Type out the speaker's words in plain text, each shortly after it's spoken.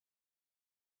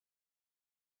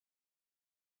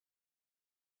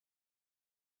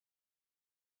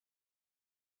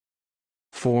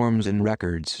forms and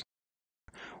records.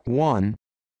 1.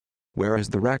 Where is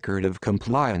the record of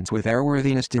compliance with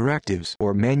airworthiness directives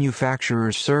or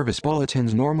manufacturer's service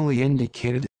bulletins normally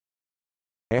indicated?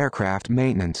 Aircraft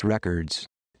maintenance records.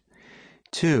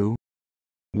 2.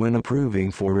 When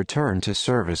approving for return to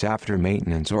service after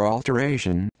maintenance or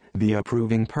alteration, the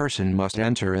approving person must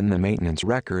enter in the maintenance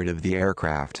record of the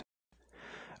aircraft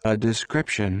a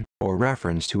description or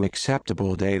reference to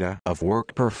acceptable data of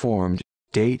work performed,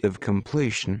 date of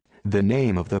completion, the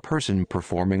name of the person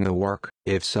performing the work,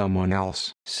 if someone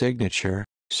else, signature,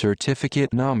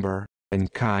 certificate number,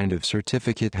 and kind of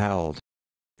certificate held.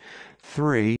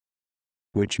 3.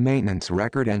 Which maintenance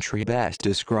record entry best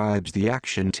describes the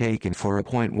action taken for a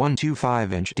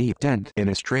 0.125-inch deep dent in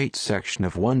a straight section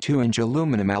of 1/2-inch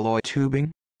aluminum alloy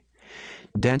tubing?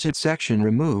 Dented section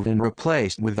removed and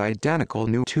replaced with identical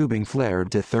new tubing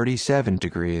flared to 37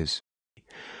 degrees.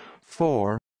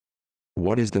 4.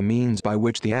 What is the means by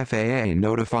which the FAA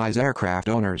notifies aircraft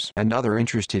owners and other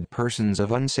interested persons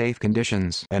of unsafe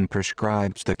conditions and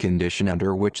prescribes the condition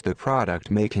under which the product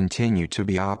may continue to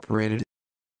be operated?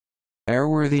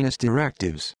 Airworthiness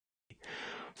directives.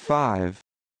 5.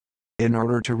 In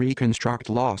order to reconstruct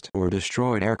lost or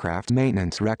destroyed aircraft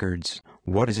maintenance records,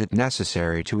 what is it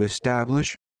necessary to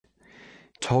establish?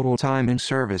 Total time in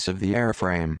service of the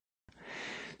airframe.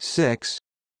 6.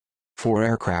 For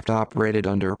aircraft operated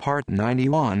under Part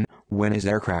 91, when is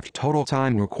aircraft total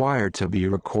time required to be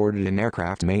recorded in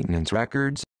aircraft maintenance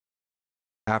records?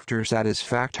 After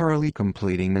satisfactorily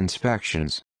completing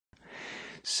inspections.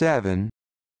 7.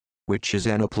 Which is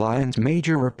an appliance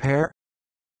major repair?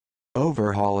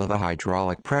 Overhaul of a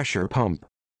hydraulic pressure pump.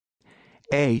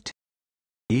 8.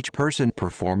 Each person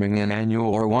performing an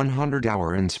annual or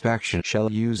 100-hour inspection shall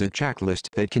use a checklist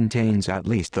that contains at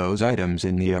least those items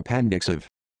in the appendix of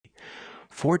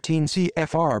 14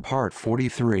 CFR Part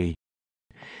 43.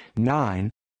 9.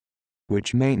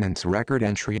 Which maintenance record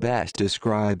entry best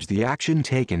describes the action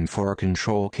taken for a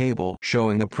control cable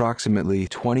showing approximately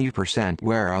 20%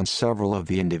 wear on several of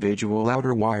the individual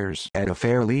outer wires at a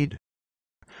fair lead?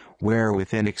 Where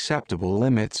within acceptable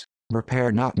limits,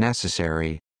 repair not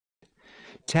necessary.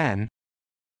 10.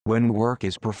 When work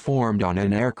is performed on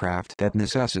an aircraft that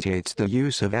necessitates the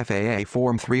use of FAA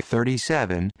Form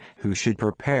 337, who should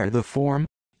prepare the form?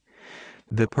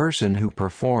 The person who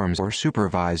performs or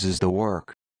supervises the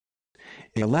work.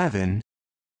 11.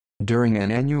 During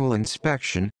an annual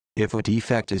inspection, if a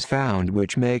defect is found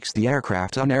which makes the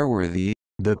aircraft unairworthy,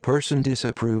 the person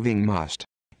disapproving must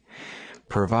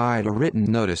provide a written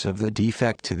notice of the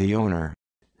defect to the owner.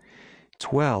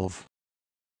 12.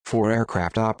 For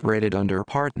aircraft operated under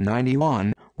Part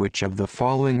 91, which of the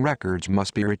following records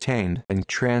must be retained and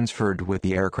transferred with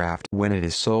the aircraft when it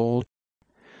is sold?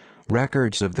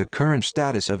 Records of the current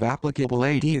status of applicable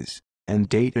ADs, and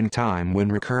date and time when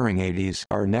recurring ADs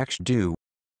are next due.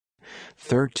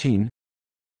 13.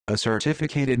 A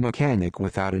certificated mechanic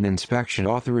without an inspection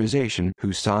authorization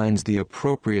who signs the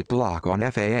appropriate block on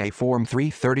FAA Form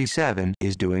 337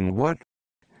 is doing what?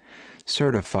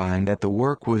 Certifying that the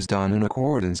work was done in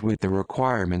accordance with the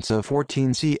requirements of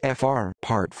 14 CFR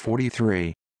Part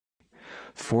 43.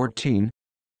 14.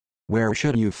 Where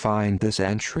should you find this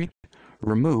entry?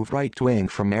 Removed right wing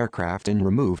from aircraft and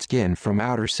removed skin from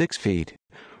outer 6 feet.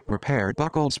 Repaired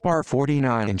buckled spar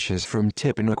 49 inches from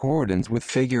tip in accordance with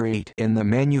Figure 8 in the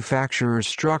manufacturer's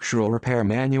Structural Repair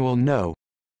Manual No.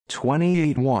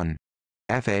 28-1.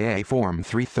 FAA Form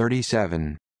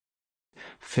 337.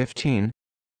 15.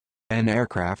 An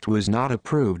aircraft was not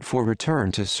approved for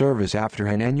return to service after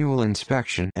an annual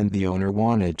inspection and the owner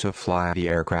wanted to fly the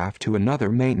aircraft to another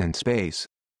maintenance base.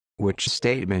 Which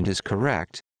statement is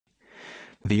correct?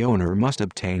 The owner must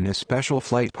obtain a special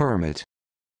flight permit.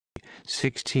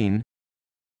 16.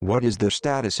 What is the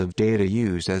status of data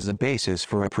used as a basis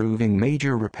for approving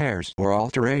major repairs or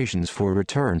alterations for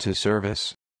return to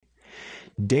service?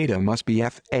 Data must be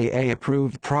FAA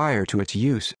approved prior to its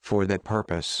use for that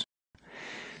purpose.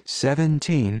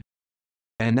 17.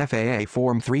 An FAA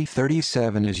Form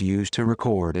 337 is used to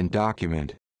record and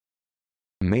document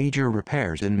major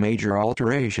repairs and major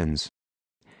alterations.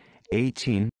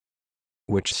 18.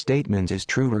 Which statement is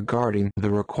true regarding the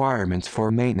requirements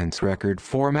for maintenance record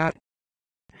format?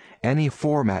 Any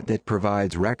format that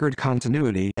provides record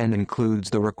continuity and includes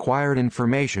the required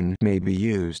information may be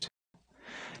used.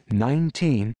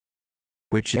 19.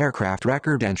 Which aircraft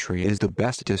record entry is the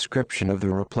best description of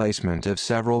the replacement of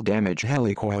several damaged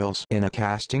helicoils in a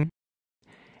casting?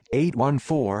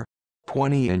 814.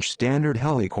 20-inch standard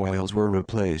helicoils were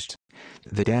replaced.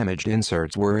 The damaged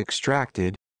inserts were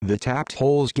extracted, the tapped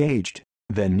holes gauged,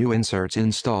 then new inserts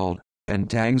installed, and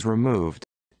tangs removed.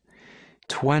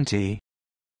 20.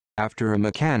 After a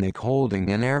mechanic holding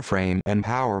an airframe and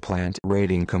powerplant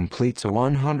rating completes a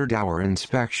 100-hour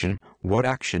inspection, what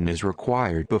action is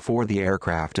required before the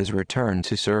aircraft is returned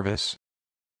to service?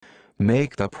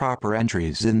 Make the proper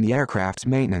entries in the aircraft's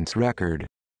maintenance record.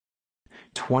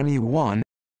 21.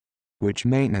 Which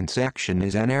maintenance action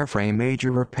is an airframe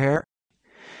major repair?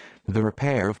 The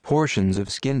repair of portions of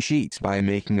skin sheets by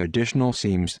making additional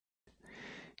seams.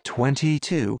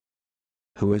 22.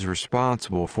 Who is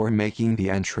responsible for making the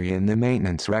entry in the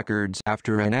maintenance records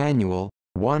after an annual,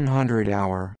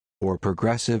 100-hour, or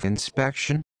progressive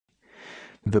inspection?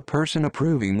 The person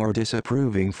approving or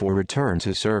disapproving for return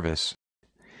to service.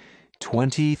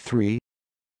 23.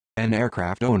 An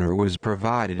aircraft owner was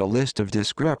provided a list of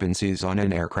discrepancies on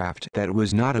an aircraft that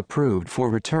was not approved for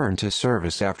return to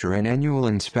service after an annual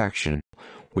inspection.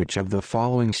 Which of the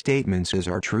following statements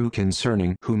are true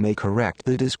concerning who may correct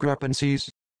the discrepancies?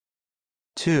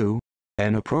 2.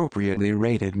 An appropriately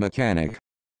rated mechanic.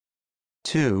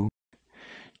 2.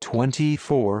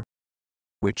 24.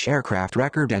 Which aircraft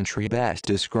record entry best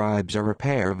describes a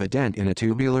repair of a dent in a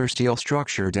tubular steel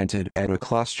structure dented at a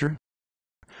cluster?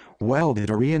 Welded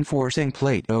a reinforcing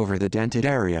plate over the dented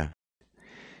area.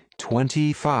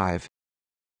 25.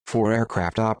 For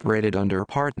aircraft operated under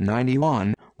Part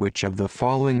 91, which of the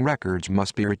following records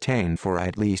must be retained for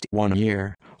at least 1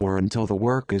 year, or until the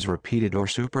work is repeated or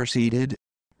superseded?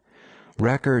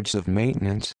 Records of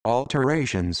maintenance,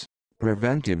 alterations,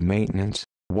 preventive maintenance,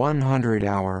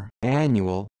 100-hour,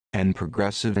 annual, and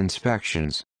progressive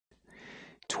inspections.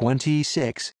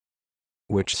 26.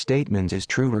 Which statement is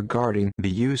true regarding the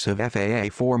use of FAA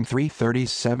Form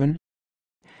 337?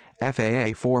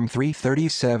 FAA Form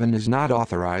 337 is not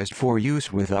authorized for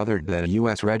use with other than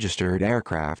U.S. registered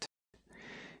aircraft.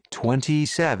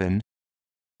 27.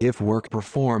 If work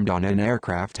performed on an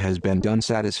aircraft has been done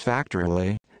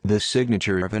satisfactorily, the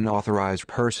signature of an authorized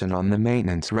person on the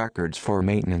maintenance records for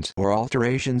maintenance or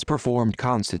alterations performed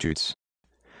constitutes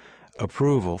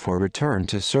approval for return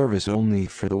to service only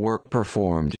for the work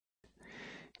performed.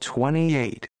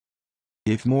 28.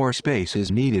 If more space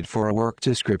is needed for a work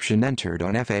description entered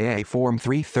on FAA Form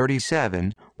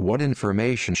 337, what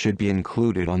information should be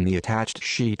included on the attached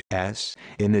sheet S,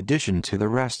 in addition to the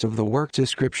rest of the work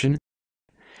description?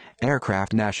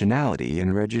 Aircraft nationality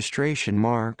and registration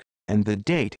mark, and the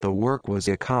date the work was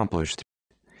accomplished.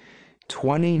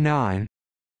 29.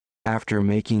 After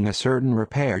making a certain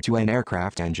repair to an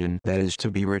aircraft engine that is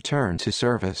to be returned to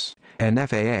service, an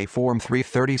FAA Form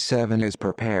 337 is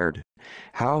prepared.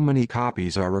 How many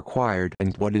copies are required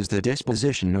and what is the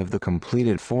disposition of the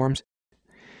completed forms?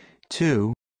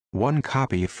 2. 1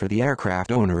 copy for the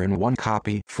aircraft owner and 1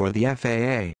 copy for the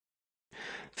FAA.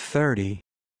 30.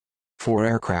 For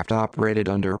aircraft operated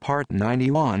under Part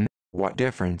 91, what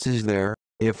difference is there,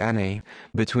 if any,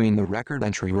 between the record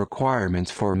entry requirements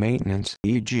for maintenance,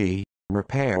 e.g.,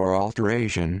 repair or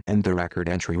alteration, and the record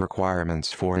entry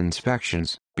requirements for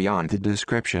inspections, beyond the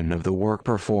description of the work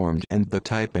performed and the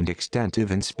type and extent of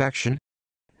inspection?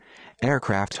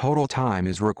 Aircraft total time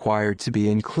is required to be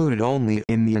included only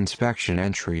in the inspection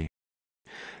entry.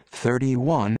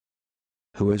 31.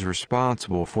 Who is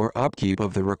responsible for upkeep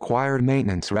of the required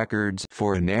maintenance records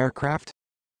for an aircraft?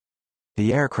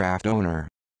 The aircraft owner.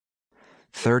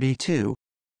 32.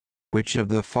 Which of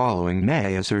the following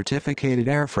may a certificated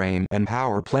airframe and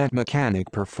powerplant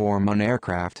mechanic perform on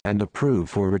aircraft and approve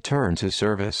for return to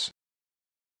service?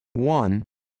 1.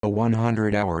 A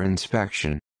 100-hour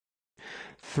inspection.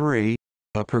 3.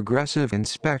 A progressive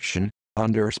inspection,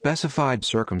 under specified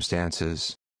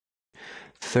circumstances.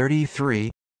 33.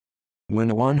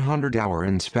 When a 100-hour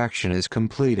inspection is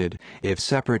completed, if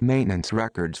separate maintenance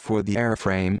records for the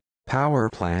airframe,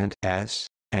 powerplant S,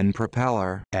 and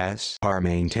propeller S are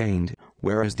maintained,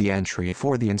 where is the entry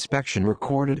for the inspection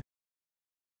recorded?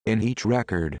 In each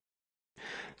record.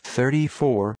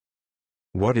 34.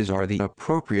 What are the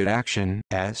appropriate action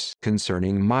S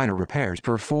concerning minor repairs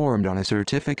performed on a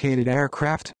certificated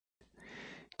aircraft?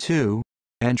 2.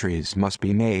 Entries must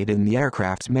be made in the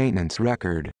aircraft's maintenance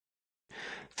record.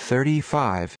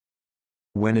 35.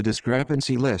 When a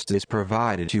discrepancy list is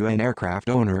provided to an aircraft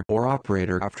owner or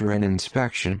operator after an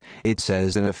inspection, it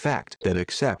says in effect that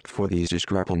except for these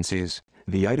discrepancies,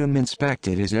 the item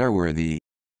inspected is airworthy.